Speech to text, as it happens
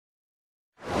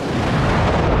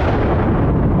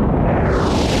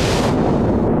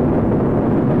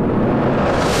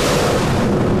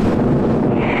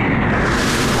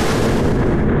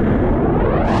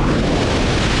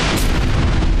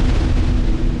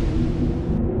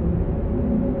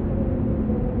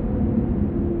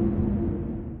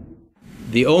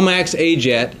The Omax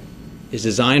A-Jet is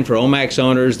designed for Omax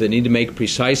owners that need to make a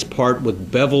precise part with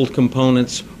beveled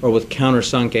components or with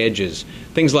countersunk edges.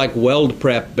 Things like weld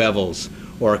prep bevels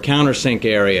or countersink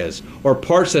areas, or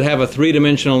parts that have a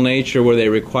three-dimensional nature where they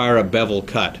require a bevel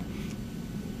cut.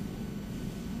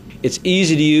 It's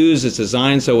easy to use. It's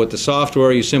designed so with the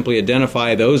software you simply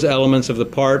identify those elements of the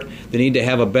part that need to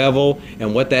have a bevel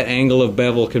and what that angle of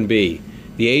bevel can be.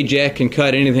 The A-Jet can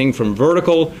cut anything from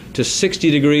vertical to 60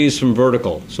 degrees from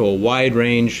vertical, so a wide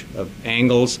range of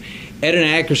angles at an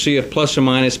accuracy of plus or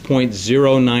minus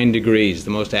 0.09 degrees,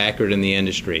 the most accurate in the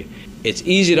industry. It's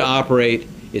easy to operate,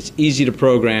 it's easy to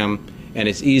program, and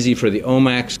it's easy for the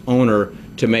Omax owner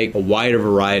to make a wider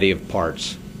variety of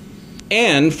parts.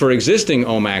 And for existing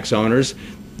Omax owners,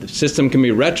 the system can be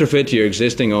retrofit to your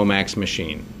existing Omax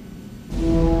machine.